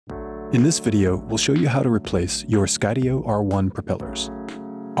In this video, we'll show you how to replace your Skydio R1 propellers.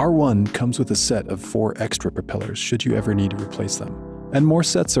 R1 comes with a set of 4 extra propellers should you ever need to replace them, and more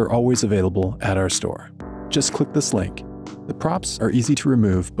sets are always available at our store. Just click this link. The props are easy to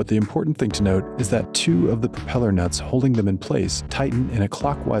remove, but the important thing to note is that 2 of the propeller nuts holding them in place tighten in a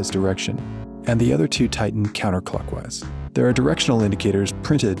clockwise direction, and the other 2 tighten counterclockwise. There are directional indicators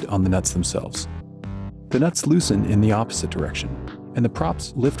printed on the nuts themselves. The nuts loosen in the opposite direction, and the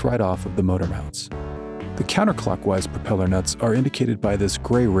props lift right off of the motor mounts. The counterclockwise propeller nuts are indicated by this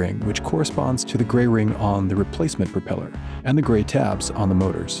gray ring, which corresponds to the gray ring on the replacement propeller, and the gray tabs on the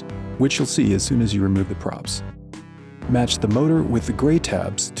motors, which you'll see as soon as you remove the props. Match the motor with the gray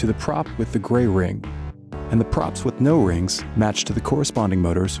tabs to the prop with the gray ring, and the props with no rings match to the corresponding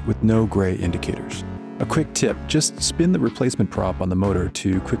motors with no gray indicators. A quick tip, just spin the replacement prop on the motor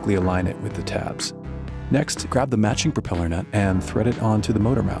to quickly align it with the tabs. Next, grab the matching propeller nut and thread it onto the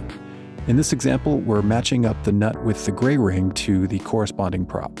motor mount. In this example, we're matching up the nut with the gray ring to the corresponding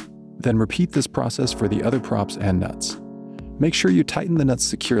prop. Then repeat this process for the other props and nuts. Make sure you tighten the nuts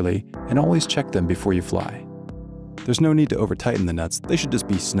securely and always check them before you fly. There's no need to over-tighten the nuts, they should just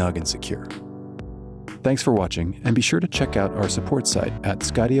be snug and secure. Thanks for watching, and be sure to check out our support site at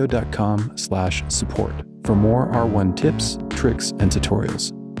skydio.com/support for more R1 tips, tricks, and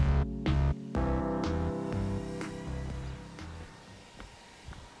tutorials.